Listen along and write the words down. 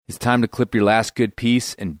It's time to clip your last good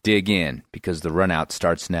piece and dig in, because the RunOut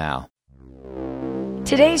starts now.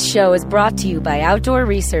 Today's show is brought to you by Outdoor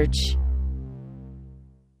Research.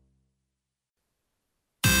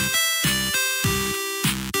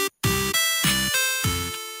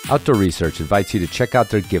 Outdoor Research invites you to check out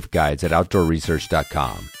their gift guides at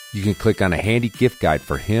outdoorresearch.com. You can click on a handy gift guide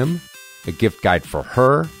for him, a gift guide for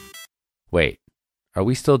her. Wait, are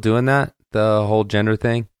we still doing that? The whole gender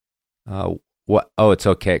thing? What? Oh, it's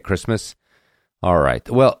okay at Christmas? All right.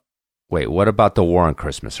 Well, wait, what about the war on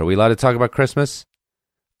Christmas? Are we allowed to talk about Christmas?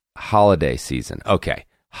 Holiday season. Okay,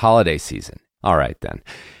 holiday season. All right, then.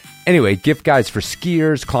 Anyway, gift guides for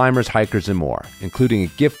skiers, climbers, hikers, and more, including a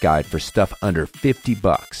gift guide for stuff under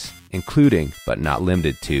 $50, including, but not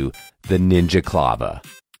limited to, the Ninja Clava.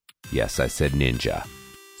 Yes, I said ninja.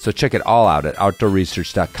 So check it all out at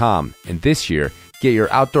outdoorresearch.com, and this year, get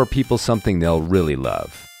your outdoor people something they'll really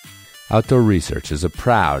love. Outdoor Research is a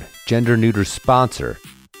proud, gender-neuter sponsor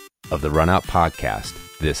of the RunOut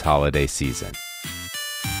podcast this holiday season.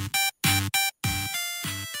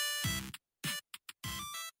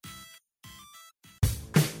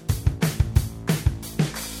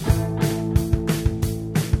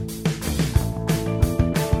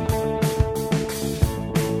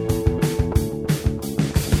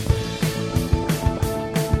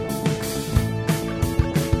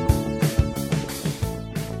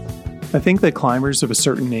 I think that climbers of a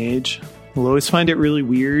certain age will always find it really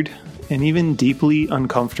weird and even deeply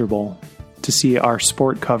uncomfortable to see our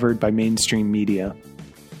sport covered by mainstream media.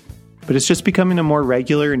 But it's just becoming a more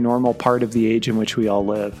regular and normal part of the age in which we all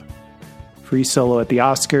live. Free solo at the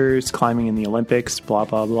Oscars, climbing in the Olympics, blah,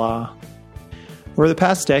 blah, blah. Over the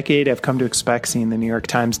past decade, I've come to expect seeing the New York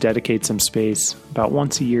Times dedicate some space, about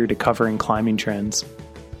once a year, to covering climbing trends.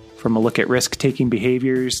 From a look at risk-taking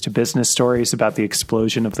behaviors, to business stories about the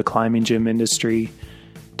explosion of the climbing gym industry,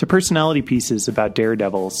 to personality pieces about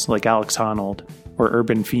daredevils like Alex Honnold, or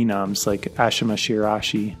urban phenoms like Ashima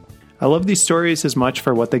Shirashi. I love these stories as much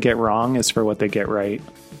for what they get wrong as for what they get right.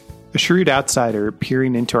 A shrewd outsider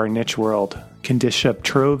peering into our niche world can dish up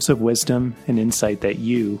troves of wisdom and insight that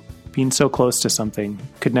you, being so close to something,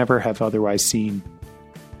 could never have otherwise seen.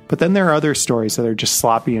 But then there are other stories that are just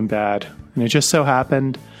sloppy and bad, and it just so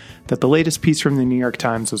happened that the latest piece from the New York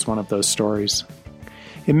Times was one of those stories.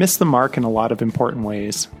 It missed the mark in a lot of important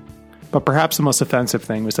ways, but perhaps the most offensive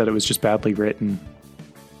thing was that it was just badly written.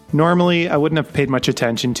 Normally, I wouldn't have paid much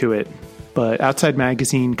attention to it, but Outside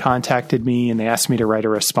Magazine contacted me and they asked me to write a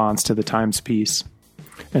response to the Times piece.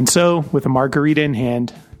 And so, with a margarita in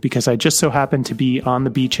hand, because I just so happened to be on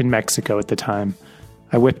the beach in Mexico at the time,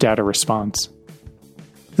 I whipped out a response.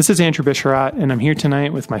 This is Andrew Bisharat, and I'm here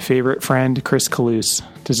tonight with my favorite friend, Chris Kalous,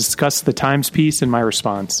 to discuss the Times piece and my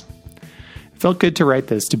response. It felt good to write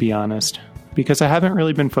this, to be honest, because I haven't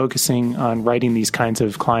really been focusing on writing these kinds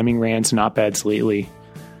of climbing rants and op-eds lately.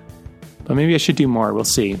 But maybe I should do more, we'll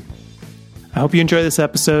see. I hope you enjoy this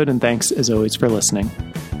episode, and thanks as always for listening.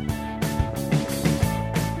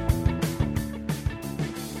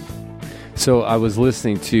 So I was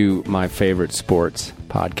listening to my favorite sports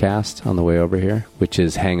podcast on the way over here, which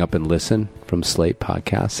is Hang Up and Listen from Slate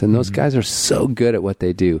Podcasts. And those guys are so good at what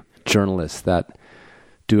they do. Journalists that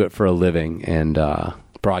do it for a living and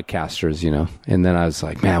broadcasters, you know. And then I was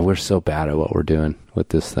like, man, we're so bad at what we're doing with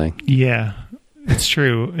this thing. Yeah, it's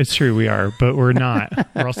true. It's true we are, but we're not.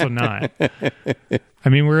 We're also not. I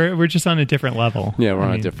mean, we're just on a different level. Yeah, we're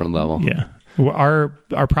on a different level. Yeah.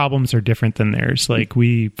 Our problems are different than theirs. Like,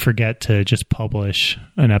 we forget to just publish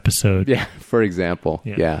an episode. Yeah, for example.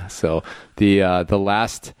 Yeah. So the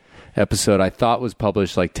last episode I thought was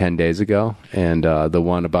published like 10 days ago, and the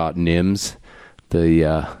one about Nims,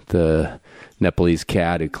 the Nepalese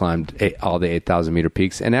cat who climbed all the 8,000 meter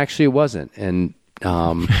peaks, and actually it wasn't. And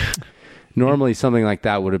normally something like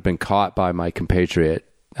that would have been caught by my compatriot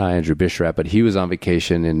Andrew Bisharat, but he was on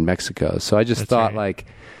vacation in Mexico. So I just thought, like,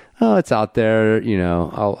 oh, it's out there, you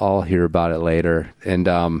know, I'll hear about it later. And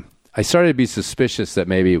I started to be suspicious that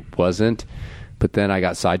maybe it wasn't, but then I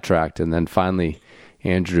got sidetracked. And then finally,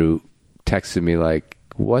 Andrew texted me like,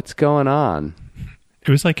 what's going on? It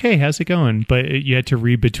was like, hey, how's it going? But you had to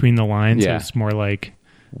read between the lines. Yeah. It's more like,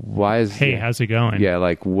 hey, how's it going? Yeah,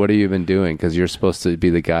 like, what have you been doing? Because you're supposed to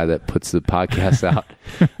be the guy that puts the podcast out.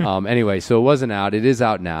 Anyway, so it wasn't out. It is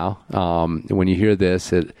out now. When you hear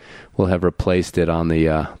this, it will have replaced it on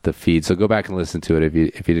the feed. So go back and listen to it if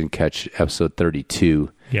you didn't catch episode 32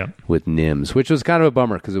 with Nims, which was kind of a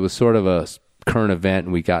bummer because it was sort of a current event,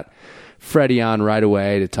 and we got Freddie on right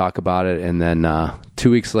away to talk about it. And then 2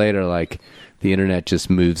 weeks later, like, the internet just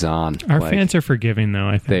moves on. Our fans are forgiving, though,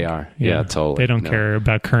 I think. They are. Yeah, totally. They don't care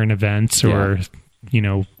about current events or, you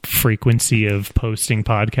know, frequency of posting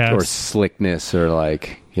podcasts or slickness or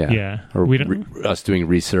or we don't us doing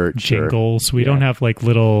research jingles. We don't have like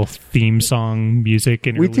little theme song music.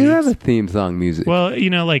 We do have a theme song music. Well,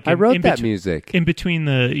 like I wrote that music in between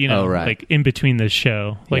the like in between the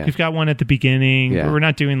show. Like we've got one at the beginning. We're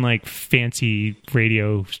not doing like fancy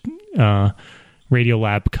radio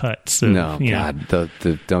lab cuts.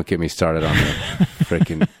 Don't get me started on the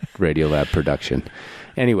freaking Radio Lab production.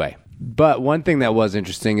 Anyway, but one thing that was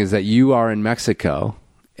interesting is that you are in Mexico,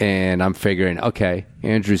 and I'm figuring, okay,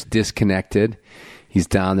 Andrew's disconnected. He's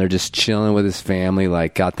down there just chilling with his family,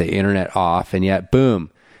 like got the internet off, and yet,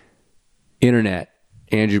 boom, internet.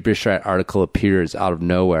 Andrew Bisharat article appears out of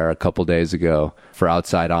nowhere a couple days ago for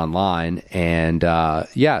Outside Online. And so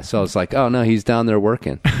I was like, oh no, he's down there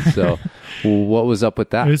working. So what was up with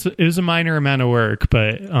that? It was a minor amount of work,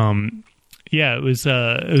 but it was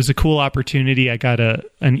a cool opportunity. I got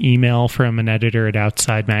an email from an editor at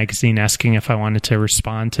Outside Magazine asking if I wanted to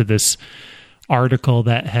respond to this article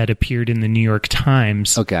that had appeared in the New York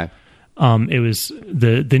Times. Okay. It was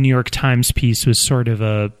the New York Times piece was sort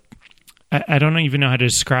of I don't even know how to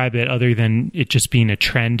describe it other than it just being a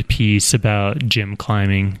trend piece about gym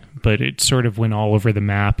climbing, but it sort of went all over the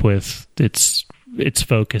map with its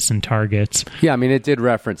focus and targets. Yeah, I mean, it did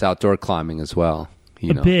reference outdoor climbing as well.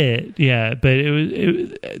 A bit, yeah, but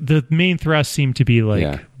the main thrust seemed to be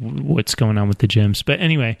like what's going on with the gyms. But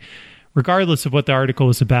anyway, regardless of what the article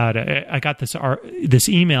was about, I got this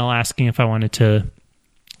email asking if I wanted to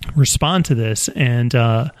respond to this, and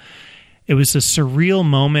it was a surreal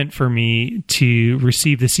moment for me to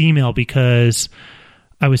receive this email because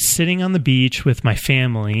I was sitting on the beach with my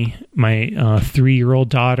family, my 3-year-old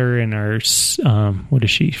daughter and our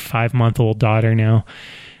 5-month-old daughter now,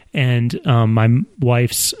 and my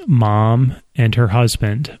wife's mom and her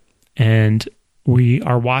husband. And we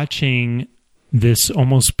are watching this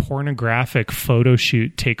almost pornographic photo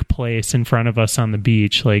shoot take place in front of us on the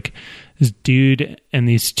beach. Like this dude and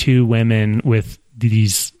these 2 women with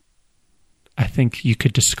these, I think you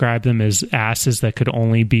could describe them as asses that could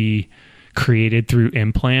only be created through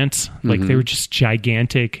implants. Like they were just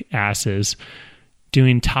gigantic asses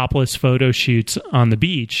doing topless photo shoots on the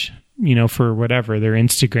beach, for whatever, their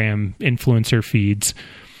Instagram influencer feeds.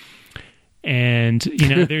 And,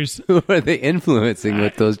 there's... Who are they influencing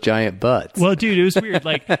with those giant butts? Well, dude, it was weird.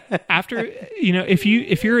 Like after,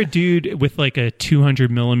 if you're a dude with like a 200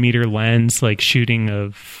 millimeter lens, like shooting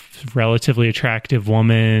a relatively attractive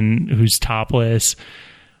woman who's topless,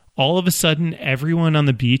 all of a sudden everyone on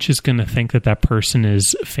the beach is going to think that person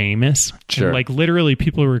is famous. Sure. And, like literally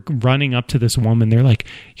people were running up to this woman. They're like,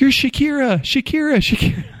 "You're Shakira."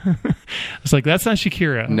 I was like, "That's not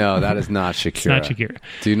Shakira." No, that is not Shakira. It's not Shakira.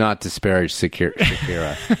 Do not disparage Shakira.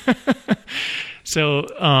 So,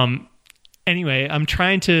 anyway, I'm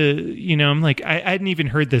trying to, I'm like, I hadn't even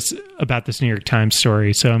heard about this New York Times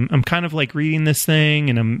story. So I'm kind of like reading this thing,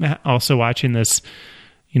 and I'm also watching this,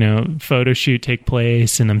 photo shoot take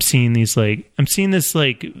place, and I'm seeing this like,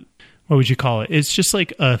 what would you call it? It's just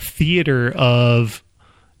like a theater of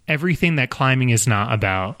everything that climbing is not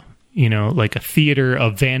about, like a theater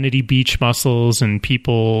of vanity beach muscles and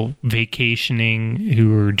people vacationing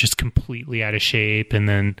who are just completely out of shape. And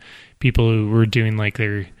then people who were doing like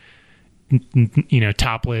their,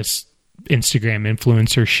 topless Instagram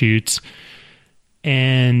influencer shoots.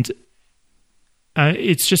 And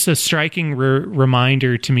it's just a striking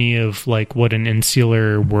reminder to me of like what an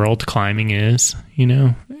insular world climbing is,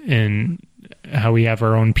 and how we have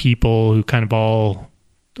our own people who kind of all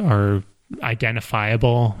are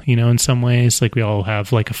identifiable, in some ways. Like we all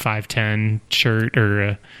have like a 5'10" shirt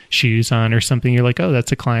or shoes on or something. You're like, oh,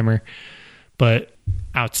 that's a climber. But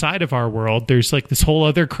outside of our world, there's like this whole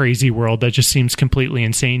other crazy world that just seems completely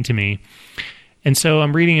insane to me. And so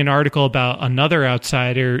I'm reading an article about another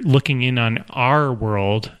outsider looking in on our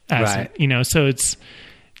world as, right. So it's,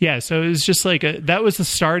 so it was just like, that was the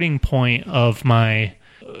starting point of my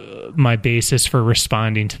basis for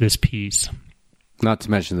responding to this piece. Not to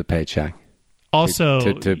mention the paycheck. Also,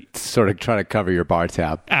 to sort of try to cover your bar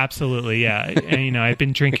tab. Absolutely, yeah. And, I've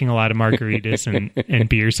been drinking a lot of margaritas and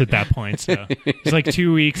beers at that point. So it's like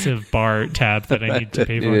 2 weeks of bar tab that I need to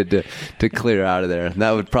pay for. Needed to clear out of there. And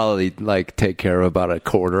that would probably like take care of about a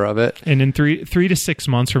quarter of it. And in 3 to 6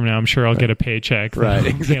 months from now, I'm sure I'll get a paycheck that I'll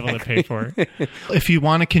be able to pay for it. If you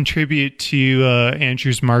want to contribute to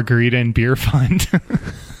Andrew's Margarita and Beer Fund...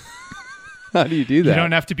 How do you do that? You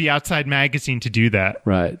don't have to be Outside Magazine to do that.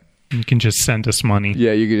 Right. You can just send us money.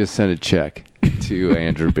 Yeah, you can just send a check to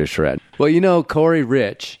Andrew Bisharat. Well, Corey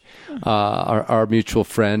Rich, our mutual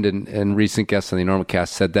friend and recent guest on the Enormocast,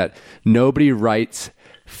 said that nobody writes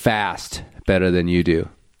fast better than you do.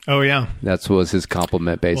 Oh, yeah. That was his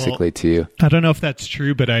compliment basically to you. I don't know if that's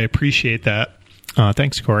true, but I appreciate that.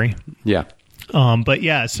 Thanks, Corey. Yeah. But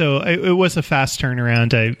yeah, so it was a fast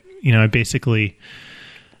turnaround. I basically,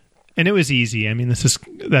 and it was easy. I mean,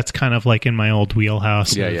 that's kind of like in my old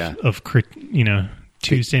wheelhouse of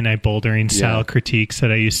Tuesday night bouldering style critiques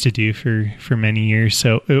that I used to do for many years.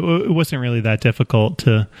 So it wasn't really that difficult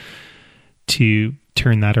to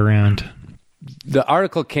turn that around. The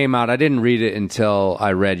article came out. I didn't read it until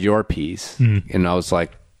I read your piece, and I was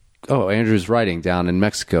like, "Oh, Andrew's writing down in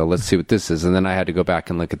Mexico. Let's see what this is." And then I had to go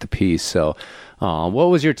back and look at the piece. So, what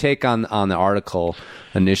was your take on the article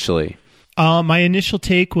initially? My initial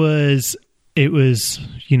take was it was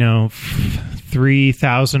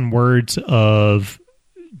 3,000 words of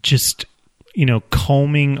just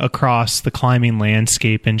combing across the climbing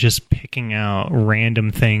landscape and just picking out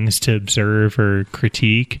random things to observe or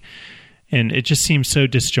critique. And it just seems so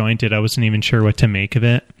disjointed. I wasn't even sure what to make of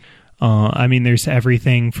it. I mean, there's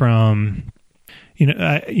everything from,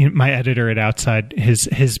 my editor at Outside,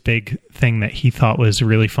 his big thing that he thought was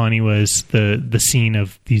really funny was the scene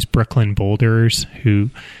of these Brooklyn boulders who,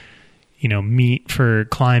 meet for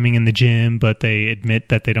climbing in the gym, but they admit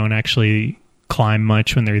that they don't actually climb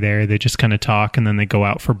much when they're there. They just kind of talk and then they go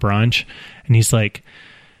out for brunch. And he's like,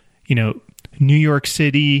 New York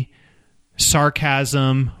City,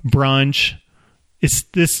 sarcasm, brunch. It's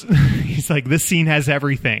this. He's like, this scene has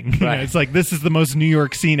everything. Right. It's like, this is the most New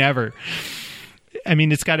York scene ever. I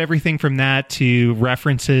mean, it's got everything from that to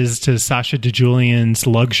references to Sasha DeJulian's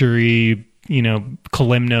luxury,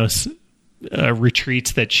 Kalymnos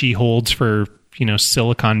retreats that she holds for,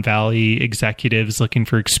 Silicon Valley executives looking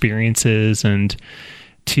for experiences, and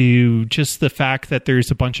to just the fact that there's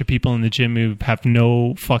a bunch of people in the gym who have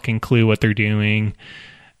no fucking clue what they're doing.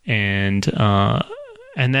 And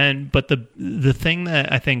then, but the thing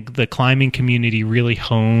that I think the climbing community really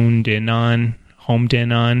homed in on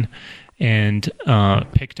and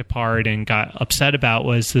picked apart and got upset about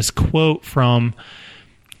was this quote from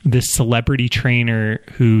this celebrity trainer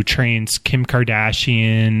who trains Kim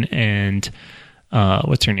Kardashian and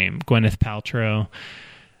what's her name, Gwyneth Paltrow,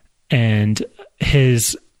 and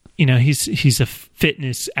he's a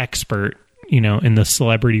fitness expert, in the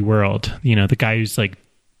celebrity world, the guy who's like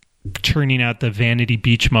churning out the Vanity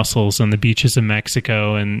Beach muscles on the beaches of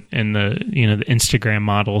Mexico and the the Instagram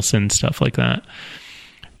models and stuff like that.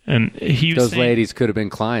 And those ladies could have been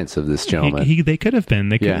clients of this gentleman. They could have been.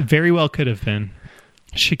 They could, very well could have been.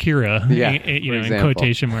 Shakira, in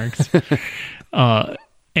quotation marks.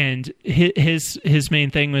 And his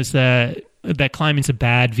main thing was that climbing's a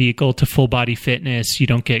bad vehicle to full body fitness. You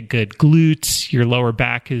don't get good glutes. Your lower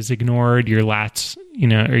back is ignored. Your lats,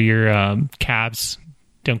 or your calves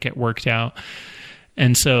don't get worked out.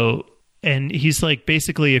 And he's like,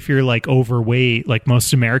 basically, if you're like overweight, like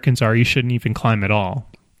most Americans are, you shouldn't even climb at all.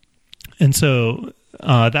 And so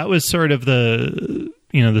that was sort of the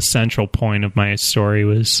central point of my story,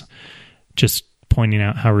 was just pointing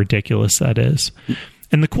out how ridiculous that is.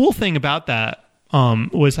 And the cool thing about that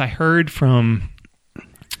was I heard from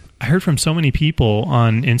so many people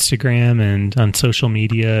on Instagram and on social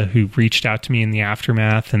media who reached out to me in the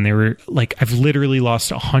aftermath, and they were like, I've literally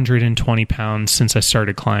lost 120 pounds since I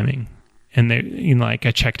started climbing. And they, I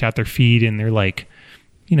checked out their feed, and they're like,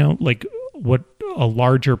 like what a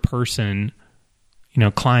larger person,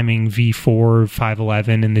 climbing V4,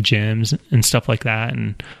 511 in the gyms and stuff like that.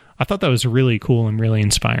 And I thought that was really cool and really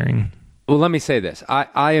inspiring. Well, let me say this.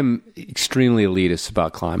 I am extremely elitist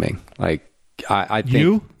about climbing. Like, I think,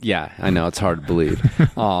 you? Yeah, I know it's hard to believe.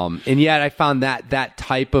 And yet I found that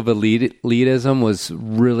type of elitism was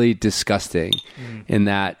really disgusting in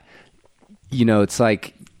that, it's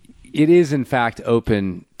like, it is in fact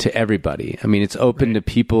open to everybody. I mean, it's open to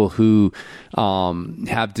people who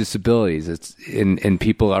have disabilities. And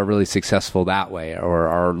people are really successful that way, or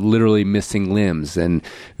are literally missing limbs, and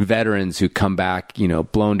veterans who come back,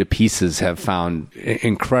 blown to pieces, have found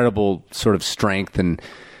incredible sort of strength and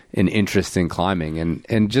interest in climbing.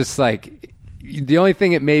 And just like, the only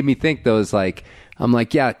thing it made me think though is like, I'm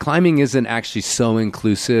like, yeah, climbing isn't actually so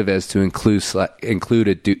inclusive as to include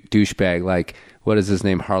a douchebag like, what is his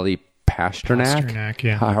name? Harley Pasternak,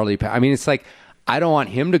 yeah. I mean, it's like, I don't want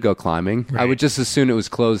him to go climbing. Right. I would just assume it was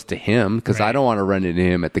closed to him, because I don't want to run into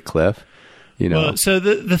him at the cliff. Well, so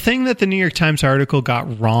the thing that the New York Times article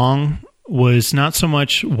got wrong was not so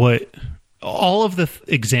much what all of the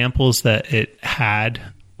examples that it had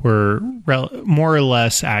were more or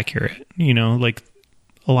less accurate. Like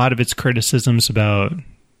a lot of its criticisms about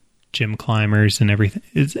gym climbers and everything.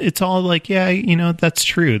 It's all like, yeah, that's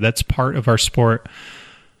true. That's part of our sport.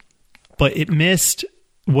 But it missed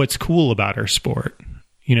what's cool about our sport.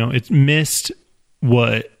 It's missed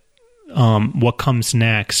what comes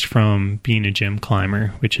next from being a gym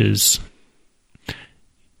climber, which is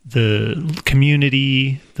the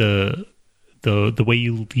community, the way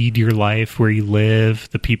you lead your life, where you live,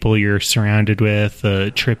 the people you're surrounded with,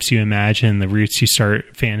 the trips you imagine, the routes you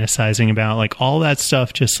start fantasizing about, like all that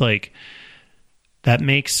stuff. Just like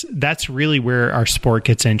that's really where our sport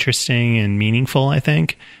gets interesting and meaningful, I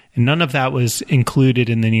think. And none of that was included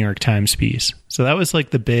in the New York Times piece. So that was like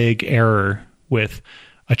the big error with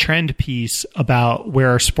a trend piece about where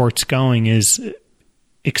our sport's going, is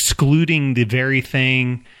excluding the very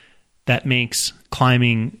thing that makes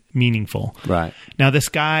climbing meaningful. Right. Now, this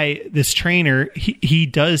guy, this trainer, he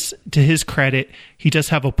does, to his credit, he does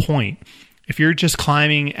have a point. If you're just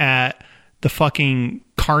climbing at the fucking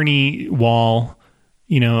Carney wall,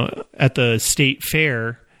 at the state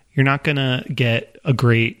fair, you're not going to get a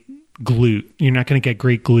great glute. You're not going to get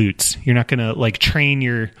great glutes. You're not going to like train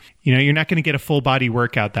you're not going to get a full body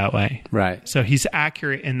workout that way. Right. So he's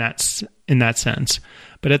accurate in that sense.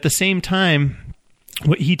 But at the same time,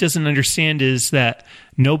 what he doesn't understand is that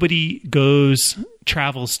nobody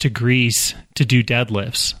travels to Greece to do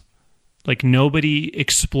deadlifts. Like nobody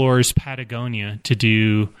explores Patagonia to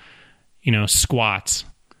do, squats.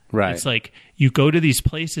 Right. It's like you go to these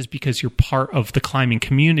places because you're part of the climbing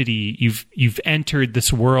community. You've entered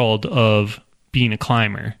this world of being a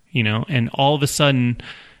climber, and all of a sudden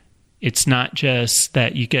it's not just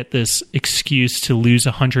that you get this excuse to lose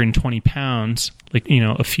 120 pounds. Like,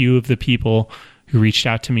 a few of the people who reached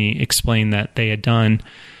out to me explained that they had done,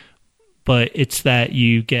 but it's that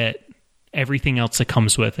you get everything else that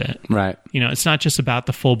comes with it. Right. It's not just about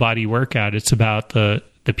the full body workout. It's about the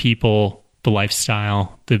people, the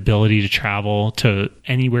lifestyle, the ability to travel to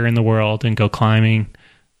anywhere in the world and go climbing.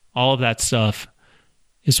 All of that stuff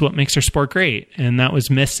is what makes our sport great. And that was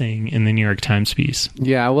missing in the New York Times piece.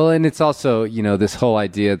 Yeah. Well, and it's also, this whole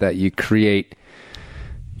idea that you create,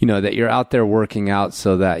 that you're out there working out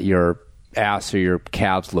so that your ass or your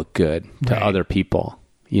calves look good to Right. other people,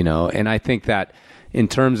 and I think that in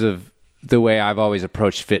terms of the way I've always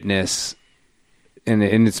approached fitness, and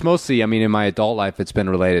it's mostly, in my adult life, it's been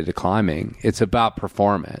related to climbing. It's about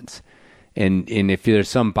performance. And if there's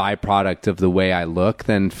some byproduct of the way I look,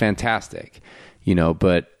 then fantastic,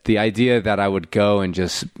 but the idea that I would go and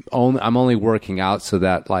I'm only working out so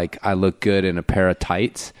that like I look good in a pair of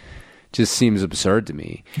tights just seems absurd to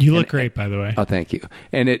me. You look great, by the way. Oh, thank you.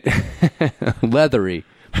 And it leathery,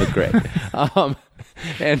 but great.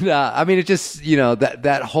 It just,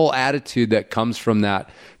 that whole attitude that comes from that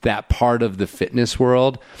part of the fitness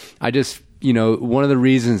world. I just, one of the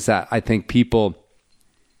reasons that I think people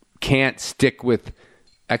can't stick with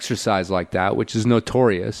exercise like that, which is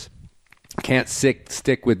notorious, can't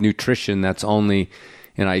stick with nutrition that's only,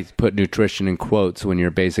 and I put nutrition in quotes when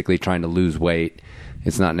you're basically trying to lose weight.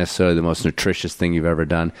 It's not necessarily the most nutritious thing you've ever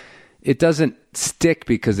done. It doesn't stick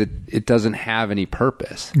because it doesn't have any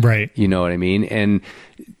purpose. Right. You know what I mean? And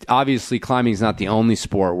obviously climbing is not the only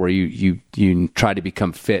sport where you try to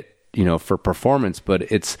become fit, for performance, but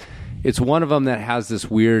it's one of them that has this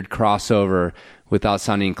weird crossover, without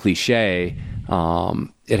sounding cliche.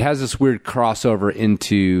 It has this weird crossover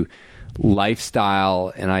into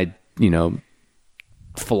lifestyle and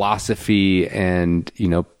philosophy. And,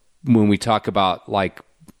 when we talk about like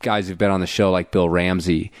guys who've been on the show, like Bill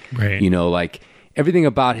Ramsey, right. Like everything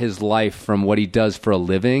about his life, from what he does for a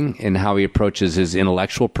living and how he approaches his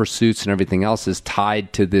intellectual pursuits and everything else, is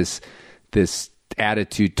tied to this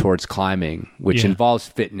attitude towards climbing, which involves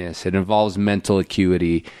fitness. It involves mental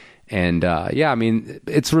acuity. And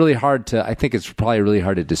it's really hard I think it's probably really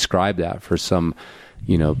hard to describe that for some,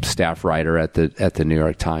 staff writer at the New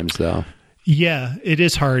York Times, though. Yeah, it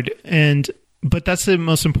is hard. But that's the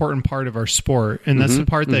most important part of our sport. And that's the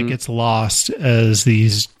part that gets lost as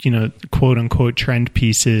these, quote unquote trend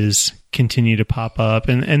pieces continue to pop up.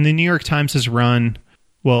 And the New York Times has run,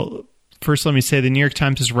 first let me say the New York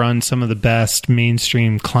Times has run some of the best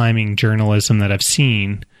mainstream climbing journalism that I've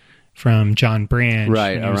seen, from John Branch,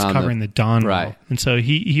 right, when he was covering the Dawn Wall. Right. And so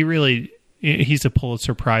he's a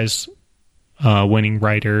Pulitzer Prize winning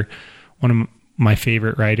writer. One of my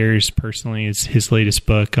favorite writers personally is his latest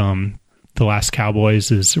book, The Last Cowboys,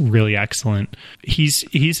 is really excellent.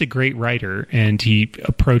 He's a great writer, and he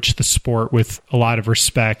approached the sport with a lot of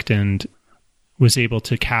respect and was able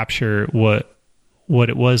to capture what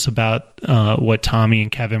it was about what Tommy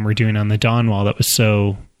and Kevin were doing on the Dawn Wall that was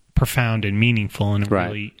so profound and meaningful in a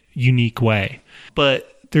really unique way.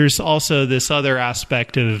 But there's also this other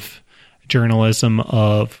aspect of journalism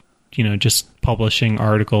of, just publishing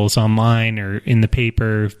articles online or in the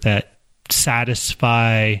paper that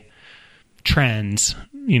satisfy trends,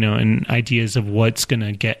 and ideas of what's going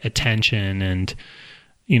to get attention and,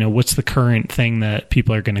 what's the current thing that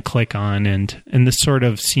people are going to click on. And this sort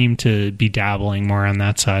of seemed to be dabbling more on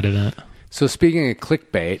that side of it. So speaking of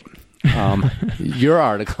clickbait, your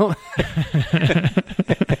article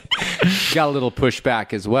got a little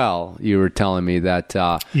pushback as well. You were telling me that,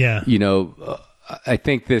 I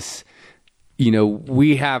think this,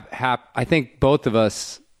 we have, I think both of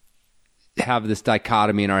us have this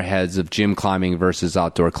dichotomy in our heads of gym climbing versus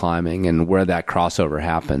outdoor climbing and where that crossover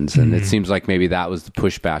happens. And it seems like maybe that was the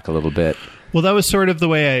pushback a little bit. Well, that was sort of the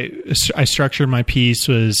way I structured my piece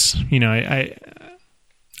was, I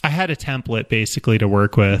had a template basically to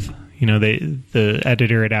work with. The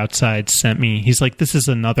editor at Outside sent me, he's like, this is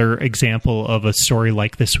another example of a story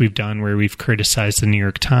like this we've done where we've criticized the New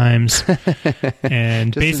York Times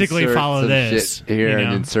and basically follow this shit here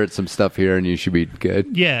and insert some stuff here and you should be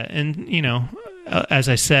good. Yeah. And, as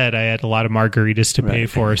I said, I had a lot of margaritas to pay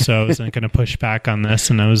for, so I wasn't going to push back on this.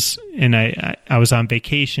 And I was on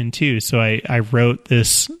vacation too. So I wrote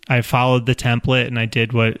this, I followed the template and I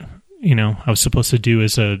did what, I was supposed to do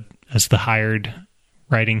as the hired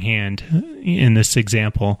writing hand in this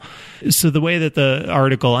example. So the way that the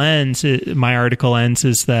article ends, my article ends,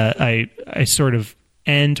 is that I sort of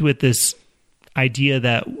end with this idea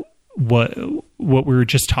that what we were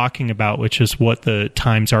just talking about, which is what the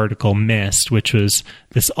Times article missed, which was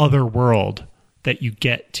this other world that you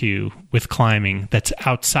get to with climbing that's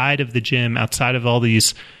outside of the gym, outside of all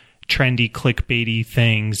these trendy clickbaity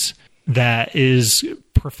things, that is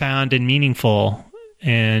profound and meaningful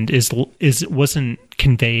and wasn't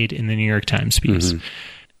conveyed in the New York Times piece. Mm-hmm.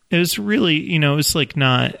 It was really, it was like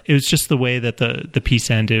it was just the way that the piece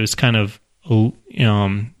ended. It was kind of,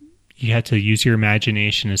 you had to use your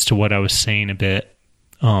imagination as to what I was saying a bit.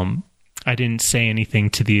 I didn't say anything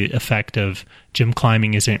to the effect of gym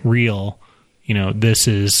climbing isn't real. This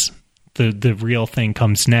is the real thing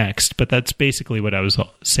comes next, but that's basically what I was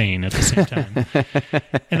saying at the same time.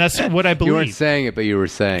 And that's what I believe. You weren't saying it, but you were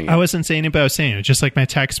saying it. I wasn't saying it, but I was saying it. Just like my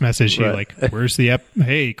text message, you like, where's the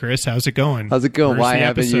hey, Chris, how's it going? How's it going? Why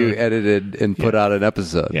haven't you edited and put out an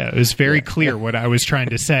episode? Yeah, it was very clear what I was trying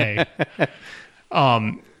to say.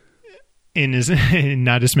 In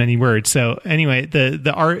not as many words. So anyway,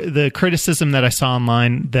 the criticism that I saw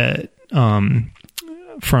online that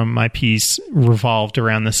from my piece revolved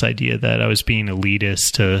around this idea that I was being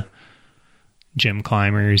elitist to gym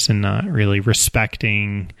climbers and not really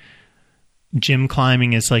respecting gym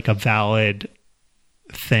climbing as like a valid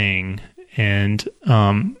thing. And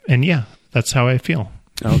yeah, that's how I feel.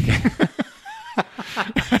 Okay.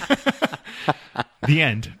 The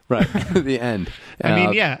end. Right. The end.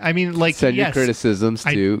 Send your criticisms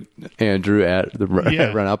to Andrew at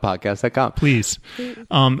RunOutPodcast.com. Please.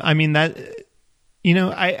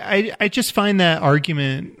 I just find that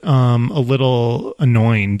argument a little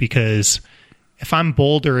annoying because if I'm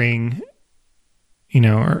bouldering,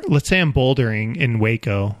 or let's say I'm bouldering in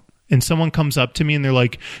Waco and someone comes up to me and they're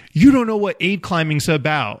like, you don't know what aid climbing's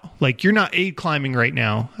about. Like, you're not aid climbing right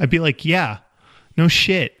now. I'd be like, yeah, no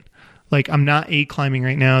shit. Like, I'm not aid climbing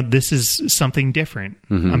right now. This is something different.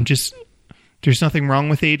 Mm-hmm. There's nothing wrong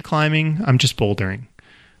with aid climbing. I'm just bouldering.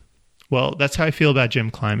 Well, that's how I feel about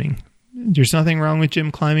gym climbing. There's nothing wrong with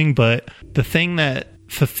gym climbing, but the thing that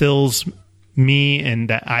fulfills me and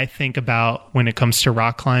that I think about when it comes to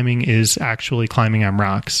rock climbing is actually climbing on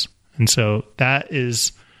rocks. And so that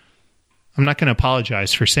is, I'm not going to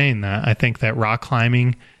apologize for saying that. I think that rock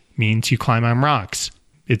climbing means you climb on rocks.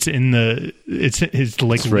 It's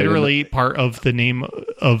literally part of the name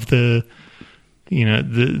of the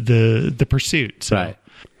pursuit. So. Right.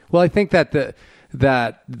 Well, I think that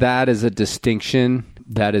that is a distinction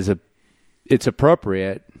it's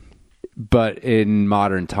appropriate, but in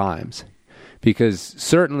modern times, because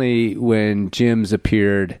certainly when gyms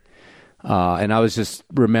appeared, and I was just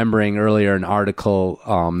remembering earlier an article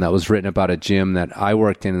that was written about a gym that I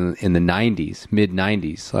worked in the 90s, mid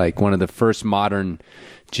 90s. Like, one of the first modern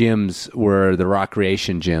gyms were the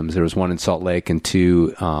recreation gyms. There was one in Salt Lake and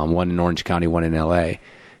two, one in Orange County, one in LA.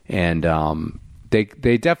 And they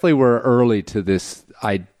definitely were early to this,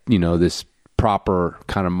 this proper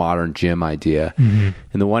kind of modern gym idea. Mm-hmm.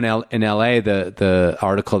 And the one in LA, the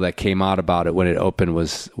article that came out about it when it opened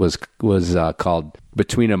was called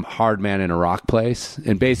Between a Hard Man and a Rock Place.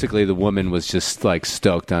 And basically the woman was just like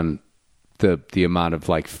stoked on the amount of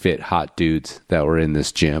like fit hot dudes that were in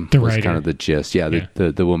this gym. The was writer. Kind of the gist. Yeah,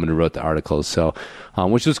 the woman who wrote the articles. So,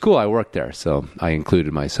 which was cool. I worked there, so I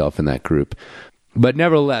included myself in that group. But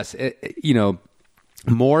nevertheless,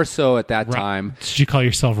 more so at that time. Did you call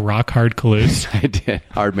yourself Rock Hard Calouse? I did.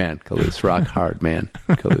 Hard Man Calouse. Rock Hard Man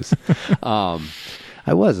Calouse.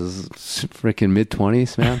 I was freaking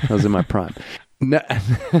mid-20s, man. I was in my prime. No,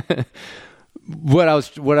 what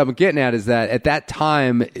I'm getting at is that at that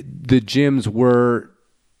time, the gyms were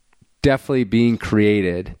definitely being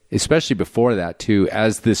created, especially before that too,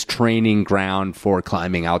 as this training ground for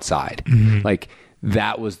climbing outside. Like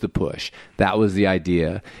that was the push. That was the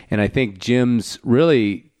idea. And I think gyms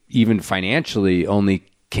really, even financially, only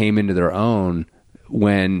came into their own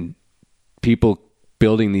when people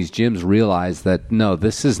building these gyms realized that, no,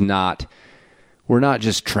 we're not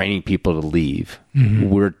just training people to leave.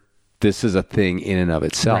 This is a thing in and of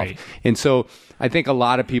itself. Right. And so I think a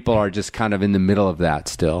lot of people are just kind of in the middle of that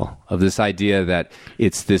still, of this idea that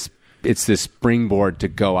it's this springboard to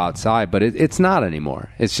go outside, but it's not anymore.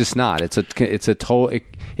 It's just not.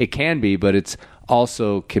 It can be, but it's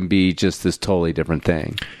also can be just this totally different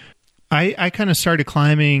thing. I kind of started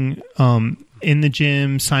climbing in the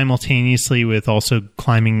gym simultaneously with also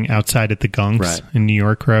climbing outside at the Gunks in New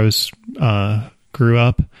York, where I grew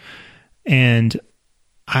up. And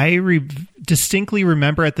I distinctly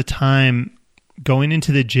remember at the time going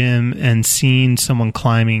into the gym and seeing someone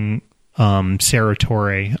climbing Cerro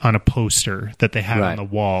Torre on a poster that they had on the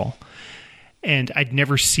wall. And I'd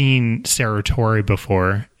never seen Cerro Torre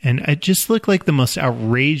before. And it just looked like the most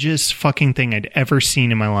outrageous fucking thing I'd ever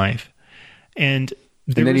seen in my life. And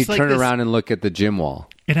then you turn around and look at the gym wall.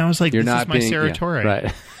 And I was like, this is my Cerro Torre.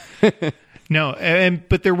 Right. No,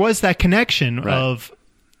 but there was that connection of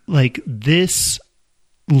like this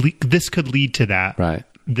could lead to that. Right.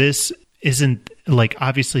 This isn't like,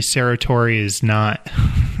 obviously Cerro Torre is not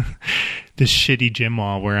this shitty gym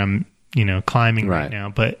wall where I'm, climbing right now,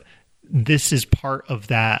 but this is part of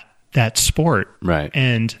that sport. Right.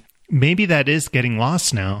 And maybe that is getting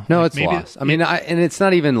lost now. No, it's lost. I mean, and it's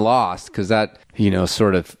not even lost because that,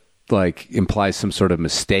 sort of like implies some sort of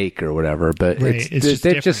mistake or whatever, but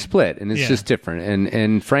they've just split and it's just different.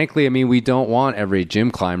 And frankly, I mean, we don't want every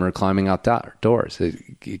gym climber climbing outdoors.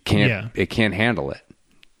 It can't handle it.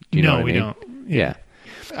 We don't. Yeah.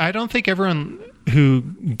 I don't think everyone who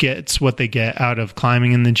gets what they get out of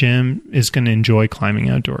climbing in the gym is going to enjoy climbing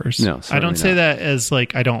outdoors. No, I don't say that as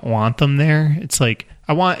like, I don't want them there. It's like,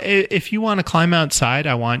 if you want to climb outside,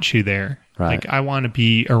 I want you there. Right. Like, I want to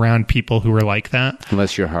be around people who are like that.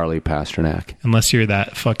 Unless you're Harley Pasternak. Unless you're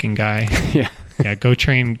that fucking guy. Yeah, go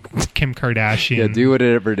train Kim Kardashian. Yeah, do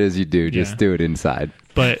whatever it is you do. Just do it inside.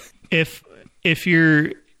 But if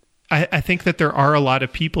you're... I think that there are a lot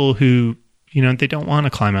of people who, they don't want to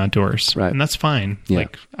climb outdoors. Right. And that's fine. Yeah.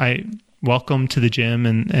 Like, I welcome to the gym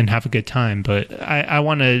and have a good time. But I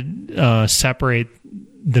want to separate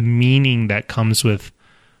the meaning that comes with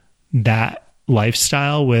that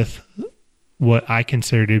lifestyle with what I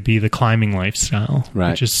consider to be the climbing lifestyle,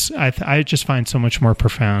 which is I just find so much more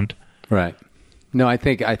profound. Right. No, I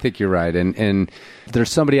think you're right, and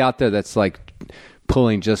there's somebody out there that's like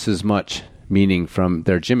pulling just as much meaning from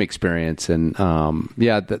their gym experience, and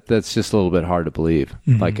that's just a little bit hard to believe.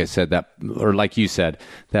 Mm-hmm. Like I said, that, or like you said,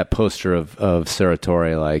 that poster of Cerro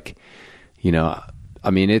Torre, like,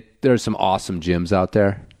 I mean, there's some awesome gyms out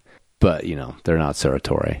there, but they're not Cerro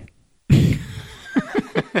Torre.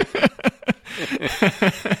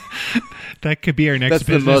 That could be our next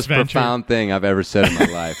business venture. That's the most profound thing I've ever said in my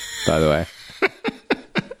life, by the way.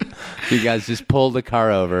 You guys just pull the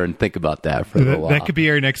car over and think about that for a little while. That could be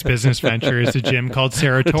our next business venture, is a gym called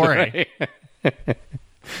Cerro Torre.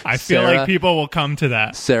 I feel like people will come to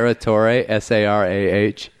that. Cerro Torre,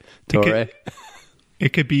 Sarah Torre.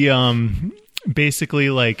 It could be basically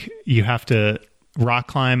like you have to rock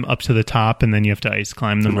climb up to the top and then you have to ice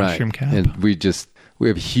climb the mushroom cap. And we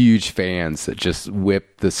have huge fans that just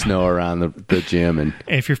whip the snow around the gym. And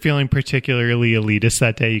if you're feeling particularly elitist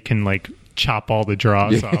that day, you can like chop all the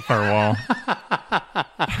draws off our wall.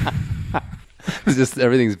 It's just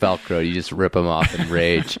everything's Velcro. You just rip them off and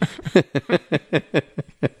rage.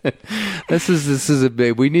 This is a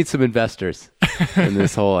big. We need some investors in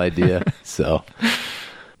this whole idea. So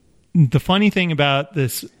the funny thing about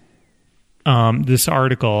this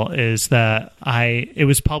article is that it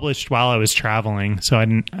was published while I was traveling, so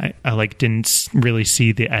I didn't really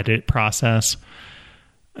see the edit process,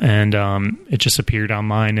 and it just appeared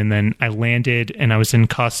online. And then I landed and I was in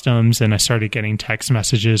customs and I started getting text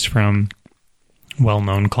messages from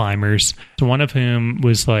well-known climbers. So one of whom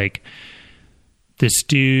was like this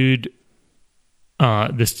dude,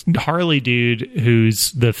 this Harley dude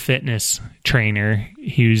who's the fitness trainer.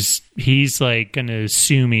 He's like gonna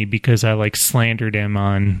sue me because I like slandered him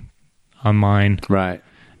online. Right.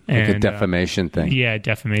 Like a defamation thing. Yeah,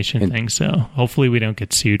 defamation thing. So hopefully we don't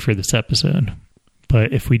get sued for this episode.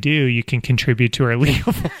 But if we do, you can contribute to our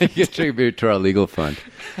legal fund. Contribute to our legal fund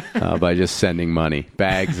by just sending money,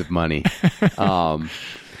 bags of money.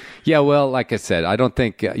 Yeah, well, like I said, I don't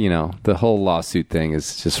think, the whole lawsuit thing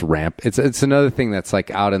is just It's another thing that's like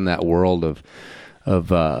out in that world of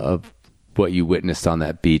what you witnessed on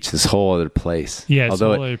that beach, this whole other place. Yeah, it's a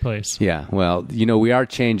whole other place. Yeah, well, we are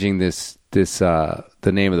changing the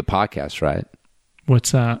name of the podcast, right?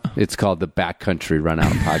 What's that? It's called the Backcountry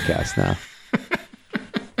RunOut Podcast now.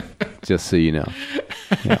 Just so you know.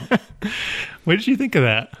 Yeah. What did you think of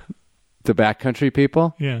that? The backcountry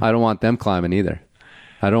people? Yeah. I don't want them climbing either.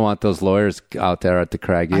 I don't want those lawyers out there at the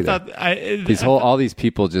crag either. All these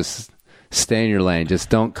people just stay in your lane. Just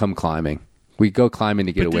don't come climbing. We go climbing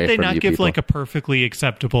to get away from you people. Did they not give like a perfectly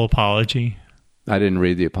acceptable apology? I didn't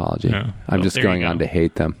read the apology. No. I'm just going on to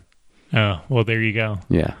hate them. Oh, well, there you go.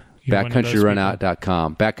 Yeah.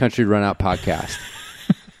 Backcountryrunout.com. Backcountry RunOut Podcast.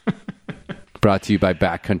 Brought to you by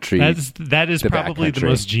Backcountry. That is probably the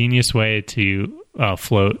most genius way to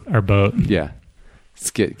float our boat. Yeah.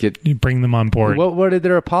 Let's bring them on board. What did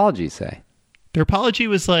their apology say? Their apology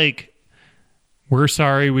was like, we're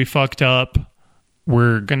sorry we fucked up.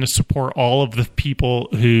 We're going to support all of the people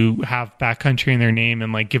who have backcountry in their name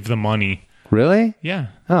and like give them money. Really? Yeah.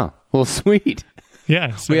 Oh, well, sweet.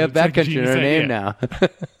 Yeah. So we have backcountry in our name now.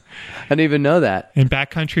 I didn't even know that. And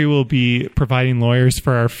Backcountry will be providing lawyers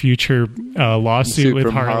for our future lawsuit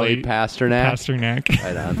with Harley Pasternak.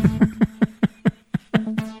 Right on.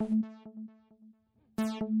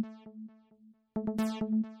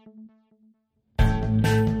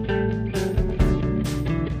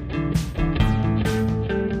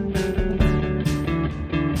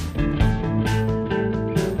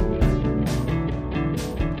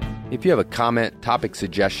 If you have a comment, topic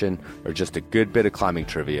suggestion, or just a good bit of climbing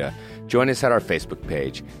trivia, join us at our Facebook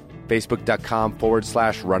page,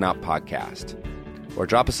 facebook.com/runoutpodcast. Or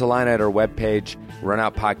drop us a line at our webpage,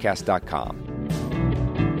 runoutpodcast.com.